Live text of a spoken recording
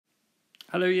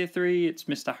Hello Year 3, it's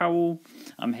Mr. Howell.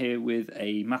 I'm here with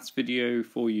a maths video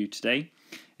for you today.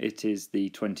 It is the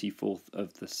 24th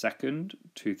of the 2nd,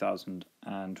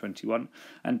 2021,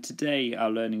 and today our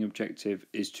learning objective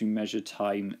is to measure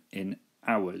time in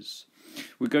hours.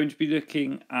 We're going to be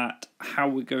looking at how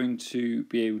we're going to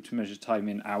be able to measure time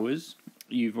in hours.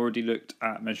 You've already looked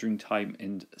at measuring time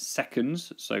in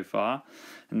seconds so far,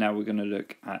 and now we're going to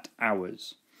look at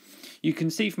hours. You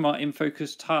can see from our in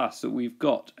focus task that we've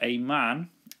got a man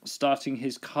starting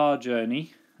his car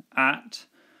journey at,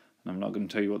 and I'm not going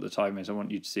to tell you what the time is, I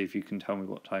want you to see if you can tell me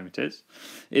what time it is,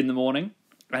 in the morning,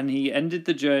 and he ended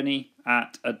the journey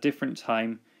at a different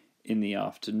time in the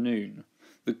afternoon.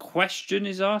 The question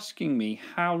is asking me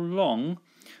how long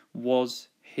was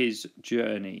his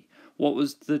journey? What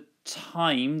was the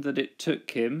time that it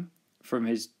took him from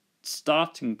his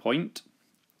starting point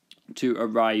to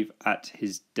arrive at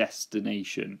his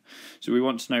destination? So we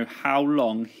want to know how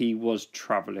long he was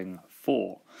travelling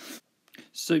for.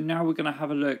 So now we're going to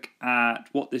have a look at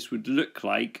what this would look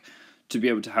like to be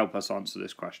able to help us answer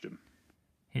this question.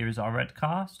 Here is our red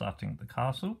car starting at the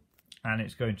castle, and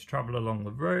it's going to travel along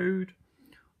the road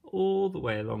all the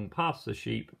way along past the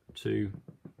sheep to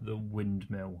the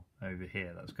windmill over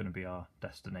here. That's going to be our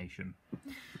destination.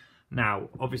 Now,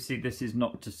 obviously this is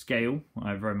not to scale.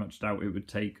 I very much doubt it would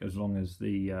take as long as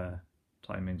the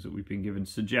timings that we've been given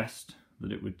suggest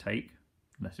that it would take,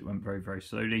 unless it went very, very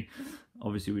slowly.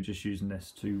 Obviously we're just using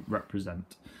this to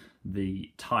represent the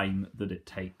time that it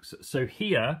takes. So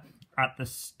here, at the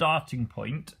starting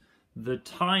point, the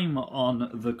time on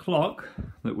the clock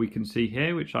that we can see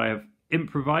here, which I have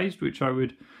improvised, which I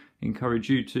would encourage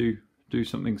you to do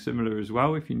something similar as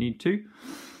well if you need to,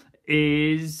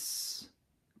 is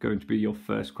going to be your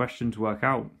first question to work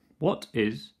out. What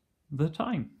is the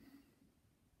time?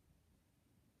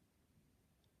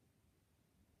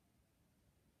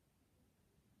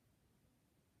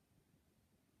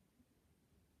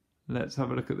 Let's have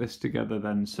a look at this together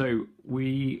then. So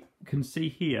we can see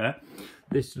here,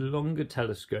 this longer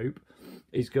telescope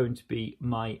is going to be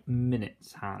my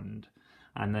minutes hand,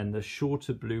 and then the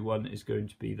shorter blue one is going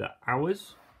to be the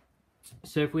hours.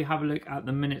 So if we have a look at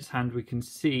the minutes hand, we can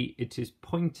see it is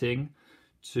pointing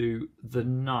to the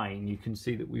 9. You can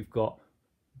see that we've got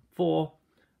 4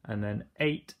 and then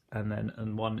 8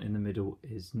 and 1 in the middle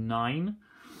is 9.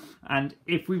 And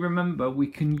if we remember, we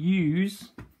can use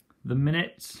the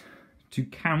minutes to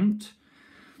count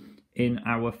in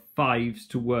our 5s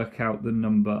to work out the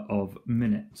number of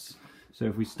minutes. So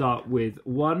if we start with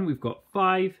 1, we've got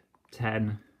 5,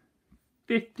 10,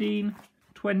 15,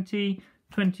 20,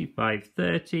 25,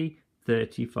 30,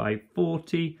 35,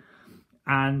 40,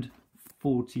 and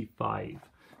 45.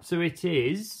 So it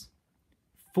is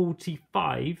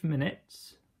 45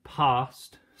 minutes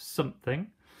past something.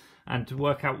 And to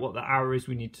work out what the hour is,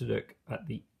 we need to look at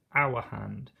the hour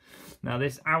hand. Now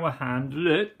this hour hand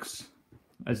looks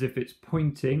as if it's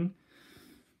pointing,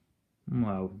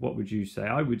 well, what would you say?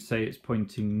 I would say it's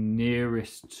pointing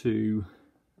nearest to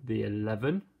the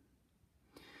 11.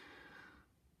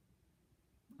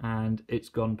 And it's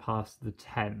gone past the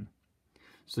 10.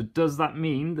 So does that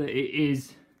mean that it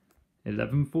is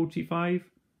 11:45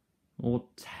 or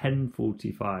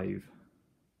 10:45?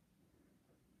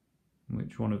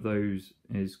 Which one of those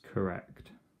is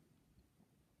correct?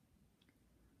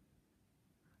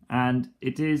 And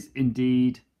it is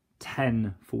indeed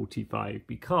 10:45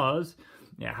 because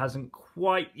it hasn't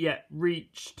quite yet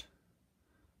reached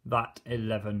that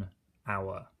 11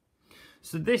 hour.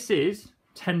 So this is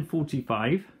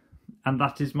 10:45, and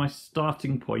that is my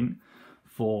starting point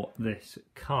for this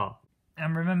car.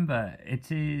 And remember,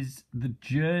 it is the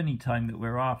journey time that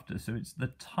we're after, so it's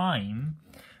the time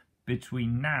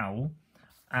between now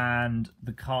and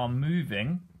the car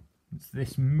moving. It's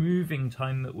this moving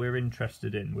time that we're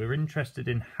interested in. We're interested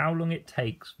in how long it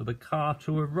takes for the car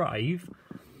to arrive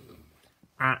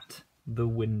at the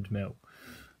windmill.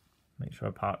 Make sure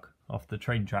I park off the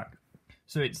train track.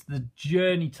 So it's the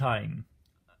journey time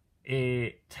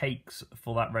it takes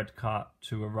for that red car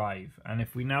to arrive. And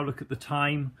if we now look at the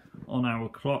time on our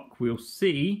clock, we'll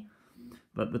see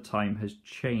that the time has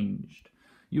changed.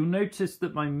 You'll notice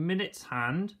that my minutes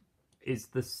hand is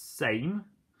the same,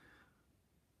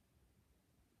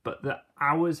 but the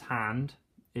hours hand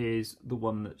is the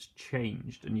one that's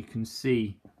changed, and you can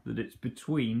see that it's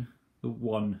between the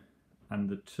 1 and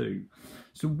the 2.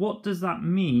 So what does that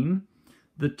mean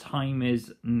the time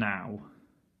is now?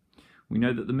 We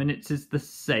know that the minutes is the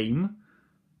same,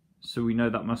 so we know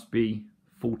that must be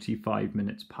 45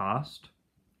 minutes past.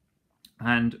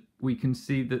 And we can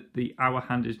see that the hour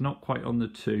hand is not quite on the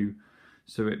 2,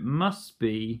 so it must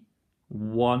be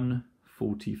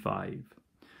 1:45.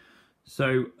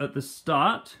 So at the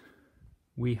start,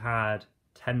 we had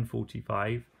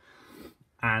 10:45,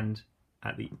 and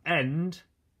at the end,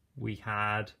 we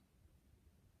had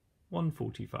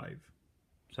 1:45.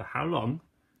 So how long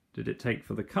did it take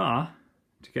for the car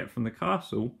to get from the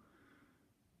castle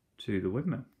to the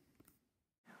windmill?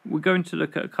 We're going to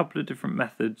look at a couple of different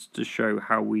methods to show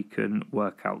how we can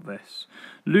work out this.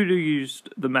 Lulu used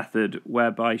the method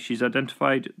whereby she's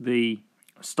identified the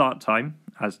start time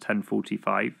as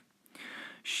 10:45.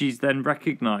 She's then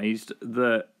recognised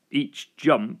that each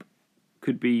jump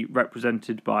could be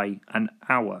represented by an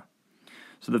hour.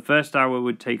 So the first hour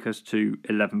would take us to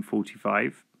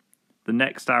 11:45. The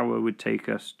next hour would take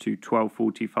us to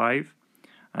 12:45.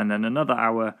 And then another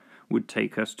hour would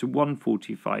take us to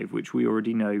 1:45, which we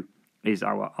already know is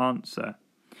our answer.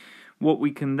 What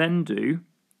we can then do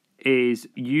is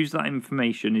use that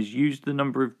information, is use the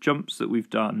number of jumps that we've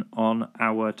done on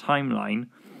our timeline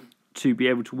to be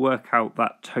able to work out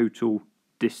that total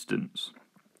distance.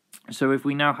 So if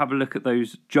we now have a look at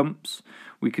those jumps,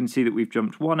 we can see that we've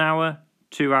jumped 1 hour,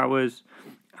 2 hours,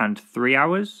 and 3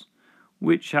 hours,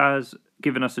 which has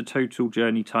given us a total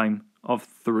journey time of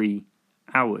 3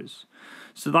 hours.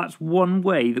 So that's one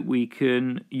way that we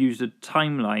can use a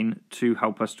timeline to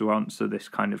help us to answer this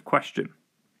kind of question.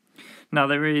 Now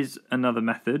there is another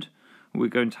method. We're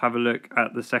going to have a look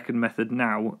at the second method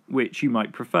now, which you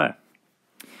might prefer.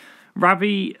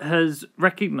 Ravi has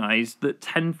recognised that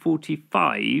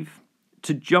 10:45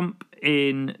 to jump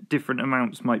in different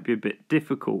amounts might be a bit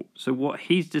difficult. So what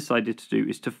he's decided to do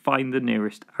is to find the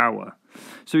nearest hour.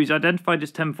 So he's identified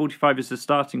as 10:45 as the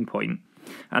starting point,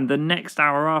 and the next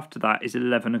hour after that is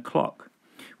 11 o'clock,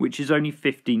 which is only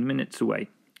 15 minutes away.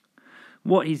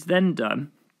 What he's then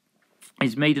done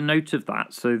is made a note of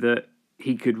that so that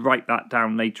he could write that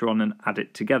down later on and add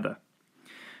it together.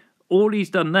 All he's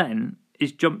done then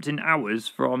is jumped in hours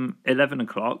from 11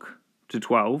 o'clock to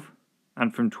 12,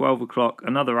 and from 12 o'clock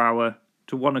another hour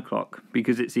to 1 o'clock,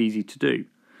 because it's easy to do.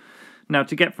 Now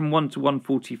to get from 1 to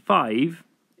 1:45,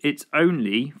 it's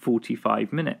only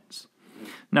 45 minutes.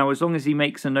 Now as long as he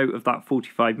makes a note of that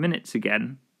 45 minutes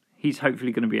again, he's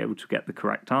hopefully going to be able to get the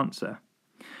correct answer.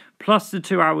 Plus the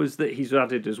 2 hours that he's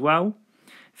added as well.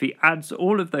 If he adds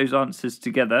all of those answers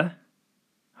together,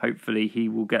 hopefully he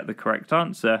will get the correct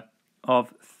answer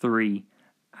of 3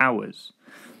 hours.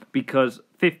 Because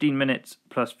 15 minutes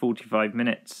plus 45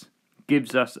 minutes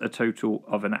gives us a total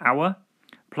of an hour,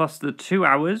 plus the 2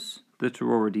 hours that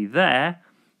are already there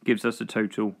gives us a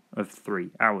total of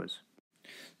 3 hours.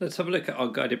 Let's have a look at our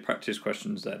guided practice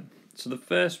questions then. So the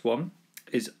first one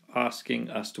is asking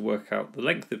us to work out the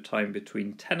length of time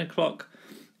between 10 o'clock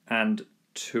and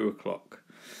 2 o'clock.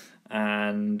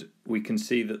 And we can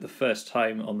see that the first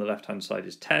time on the left hand side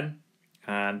is 10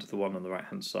 and the one on the right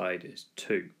hand side is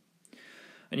 2.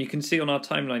 And you can see on our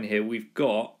timeline here we've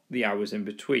got the hours in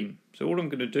between. So all I'm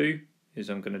going to do is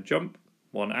I'm going to jump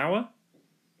 1 hour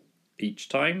each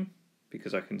time,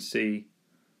 because I can see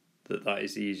that that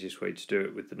is the easiest way to do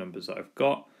it with the numbers that I've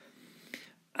got.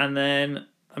 And then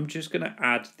I'm just going to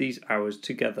add these hours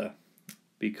together,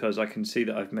 because I can see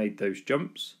that I've made those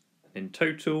jumps. In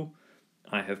total,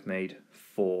 I have made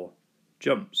 4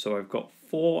 jumps. So I've got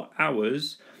 4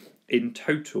 hours in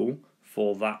total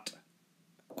for that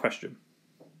question.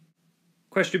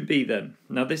 Question B then.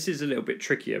 Now this is a little bit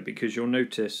trickier, because you'll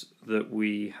notice that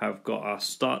we have got our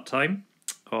start time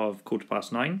of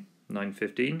 9:15,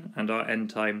 9:15, and our end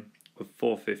time of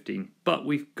 4:15. But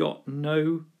we've got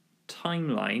no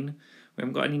timeline. We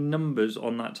haven't got any numbers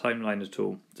on that timeline at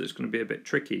all. So it's going to be a bit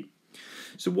tricky.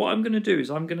 So what I'm going to do is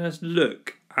I'm going to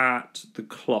look at the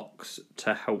clocks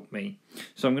to help me.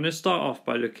 So I'm going to start off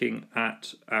by looking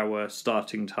at our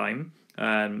starting time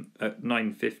at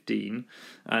 9:15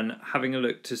 and having a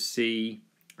look to see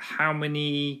how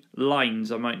many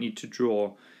lines I might need to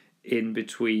draw in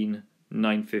between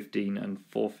 9:15 and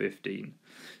 4:15.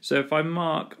 So if I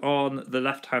mark on the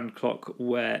left hand clock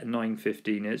where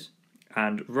 9:15 is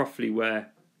and roughly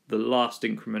where the last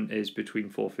increment is between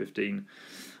 4:15,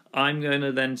 I'm going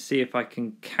to then see if I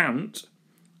can count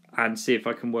and see if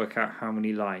I can work out how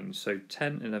many lines. So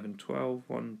 10, 11, 12,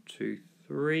 1, 2,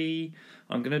 3.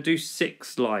 I'm going to do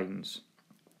 6 lines.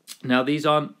 Now these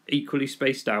aren't equally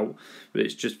spaced out, but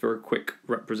it's just for a quick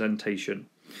representation.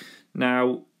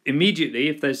 Now immediately,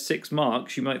 if there's 6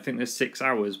 marks, you might think there's 6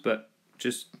 hours, but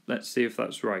just let's see if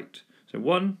that's right. So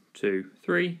 1, 2,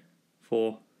 3,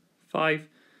 4, 5,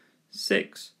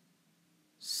 6,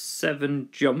 7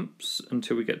 jumps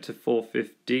until we get to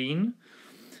 4:15.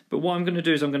 But what I'm going to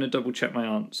do is I'm going to double check my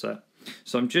answer.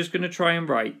 So I'm just going to try and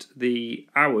write the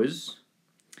hours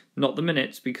not the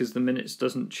minutes, because the minutes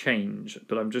doesn't change,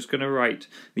 but I'm just going to write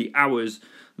the hours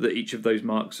that each of those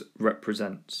marks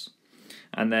represents.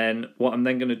 And then what I'm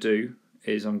then going to do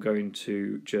is I'm going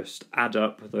to just add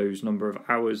up those number of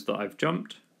hours that I've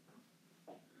jumped.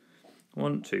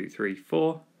 1, 2, 3,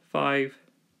 4, 5,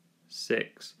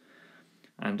 6,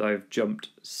 and I've jumped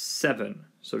 7.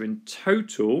 So in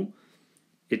total,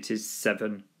 it is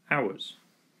 7 hours.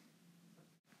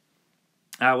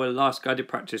 Our last guided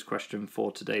practice question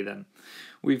for today then.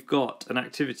 We've got an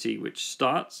activity which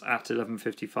starts at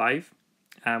 11:55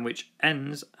 and which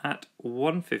ends at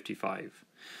 1:55.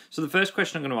 So the first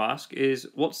question I'm going to ask is,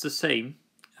 what's the same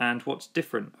and what's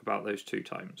different about those two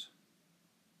times?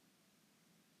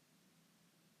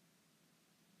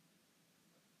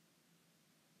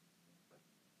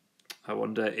 I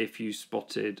wonder if you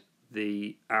spotted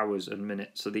the hours and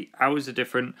minutes. So the hours are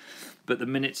different, but the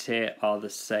minutes here are the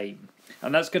same.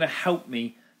 And that's going to help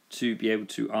me to be able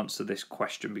to answer this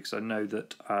question, because I know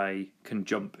that I can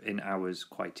jump in hours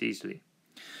quite easily.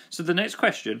 So the next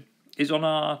question is on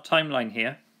our timeline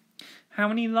here. How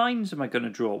many lines am I going to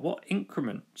draw? What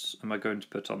increments am I going to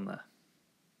put on there?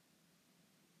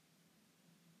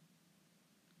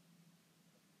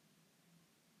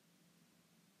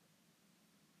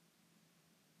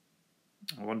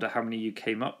 I wonder how many you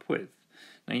came up with.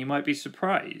 Now you might be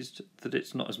surprised that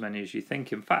it's not as many as you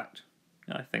think. In fact,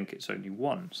 I think it's only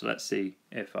 1. So let's see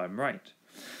if I'm right.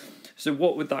 So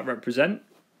what would that represent?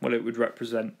 Well, it would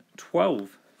represent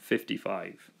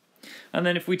 12:55. And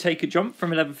then if we take a jump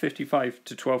from 11:55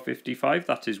 to 12:55,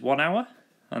 that is 1 hour.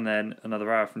 And then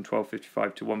another hour from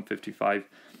 12:55 to 1:55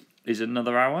 is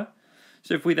another hour.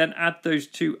 So if we then add those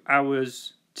 2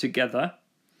 hours together,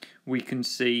 we can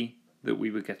see that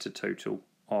we would get a total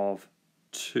of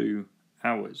 2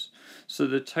 hours. So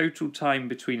the total time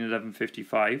between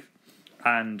 11:55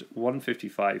 and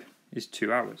 1:55 is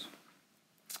 2 hours.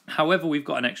 However, we've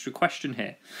got an extra question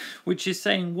here, which is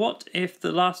saying, what if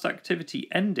the last activity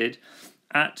ended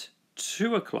at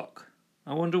 2 o'clock?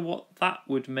 I wonder what that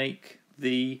would make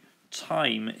the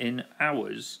time in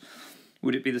hours.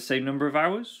 Would it be the same number of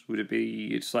hours? Would it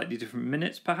be slightly different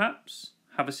minutes, perhaps?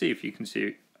 Have a see if you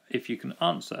can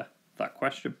answer that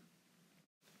question.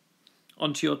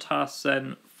 Onto your tasks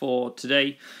then for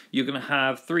today. You're going to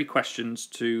have 3 questions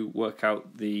to work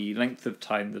out the length of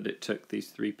time that it took these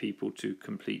 3 people to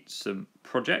complete some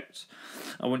projects.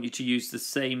 I want you to use the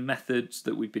same methods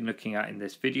that we've been looking at in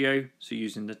this video. So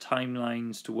using the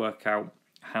timelines to work out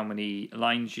how many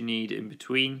lines you need in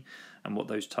between and what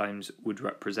those times would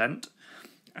represent.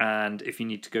 And if you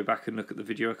need to go back and look at the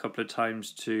video a couple of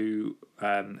times to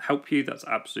help you, that's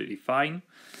absolutely fine.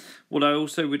 What I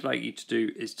also would like you to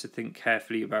do is to think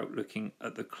carefully about looking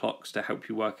at the clocks to help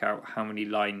you work out how many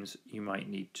lines you might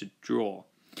need to draw.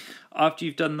 After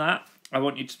you've done that, I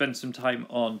want you to spend some time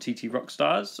on TT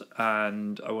Rockstars,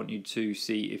 and I want you to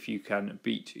see if you can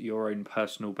beat your own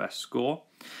personal best score.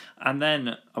 And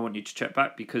then I want you to check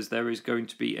back, because there is going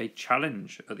to be a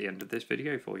challenge at the end of this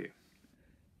video for you.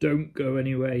 Don't go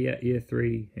anywhere yet, Year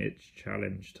 3. It's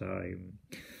challenge time.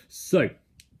 So,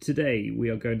 today we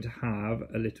are going to have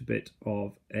a little bit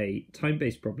of a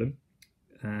time-based problem,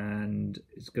 and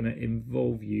it's going to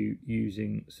involve you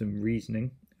using some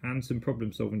reasoning and some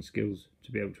problem-solving skills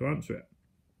to be able to answer it.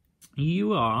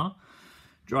 You are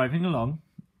driving along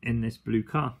in this blue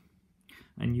car,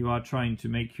 and you are trying to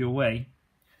make your way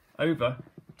over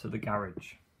to the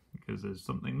garage because there's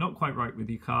something not quite right with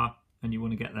your car and you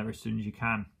want to get there as soon as you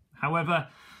can. However,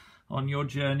 on your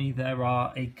journey there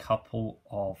are a couple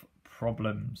of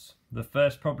problems. The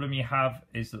first problem you have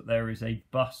is that there is a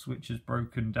bus which has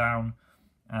broken down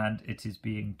and it is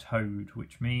being towed,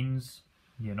 which means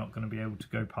you're not going to be able to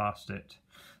go past it.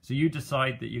 So you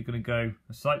decide that you're going to go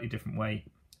a slightly different way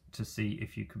to see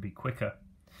if you can be quicker.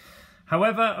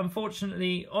 However,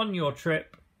 unfortunately, on your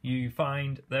trip, you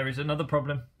find there is another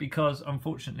problem, because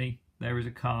unfortunately there is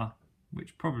a car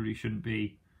which probably shouldn't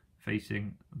be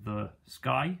facing the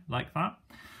sky like that.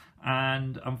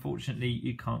 And unfortunately,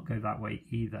 you can't go that way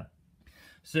either.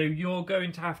 So you're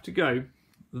going to have to go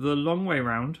the long way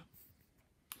round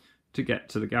to get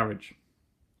to the garage.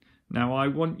 Now, I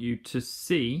want you to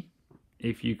see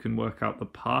if you can work out the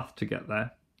path to get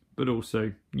there, but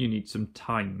also you need some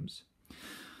times.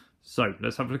 So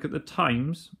let's have a look at the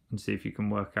times and see if you can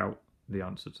work out the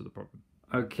answer to the problem.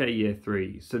 Okay, Year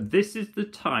 3. So this is the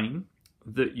time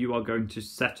that you are going to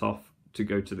set off to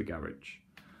go to the garage.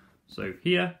 So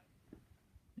here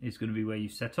is going to be where you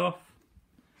set off,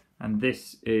 and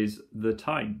this is the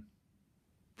time.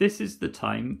 This is the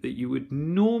time that you would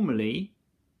normally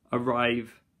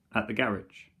arrive at the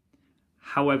garage.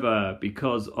 However,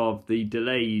 because of the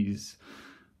delays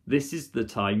this is the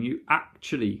time you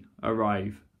actually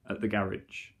arrive at the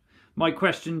garage. My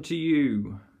question to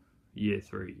you, Year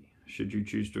 3, should you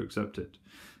choose to accept it,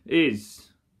 is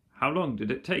how long did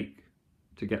it take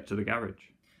to get to the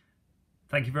garage?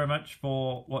 Thank you very much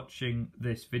for watching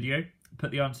this video.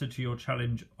 Put the answer to your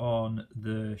challenge on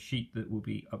the sheet that will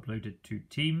be uploaded to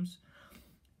Teams,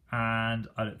 and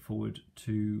I look forward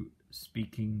to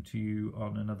speaking to you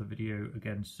on another video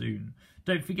again soon.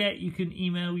 Don't forget, you can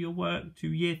email your work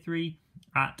to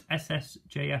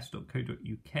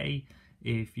year3@ssjs.co.uk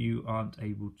if you aren't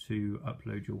able to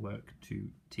upload your work to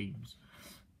Teams.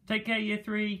 Take care, Year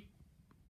 3.